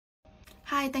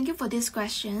Hi, thank you for these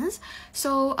questions.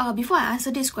 So before I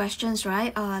answer these questions,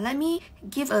 right, let me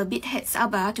give a bit heads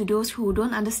up to those who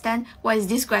don't understand what is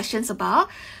these questions about.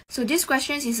 So this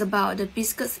questions is about the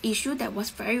biscuits issue that was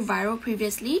very viral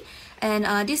previously,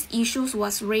 and this issue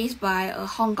was raised by a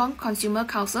Hong Kong Consumer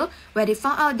Council, where they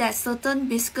found out that certain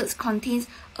biscuits contains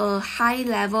a high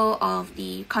level of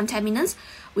the contaminants,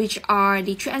 which are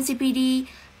the 3-MCPD,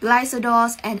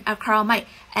 glycidols, and acrylamide.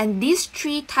 And these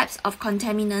three types of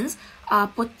contaminants are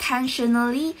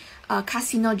potentially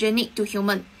carcinogenic to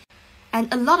human. And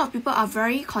a lot of people are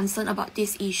very concerned about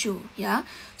this issue.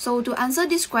 So to answer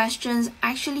these questions,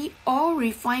 actually all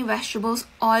refined vegetables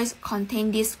oils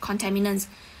contain these contaminants,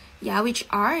 which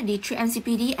are the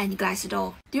 3-MCPD and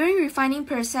glycidol. During refining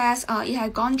process, it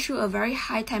had gone through a very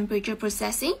high temperature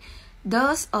processing,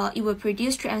 thus it will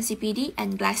produce 3-MCPD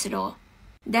and glycidol.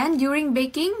 Then during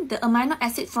baking, the amino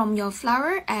acid from your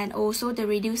flour and also the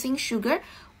reducing sugar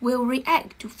will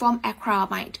react to form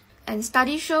acrylamide. And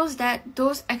study shows that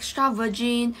those extra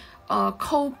virgin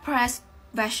cold pressed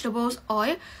vegetables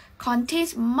oil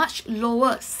contains much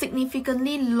lower,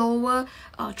 significantly lower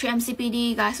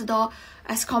 3-MCPD glycidol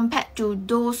as compared to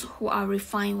those who are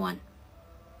refined one.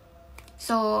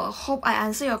 So hope I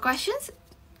answer your questions.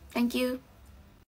 Thank you.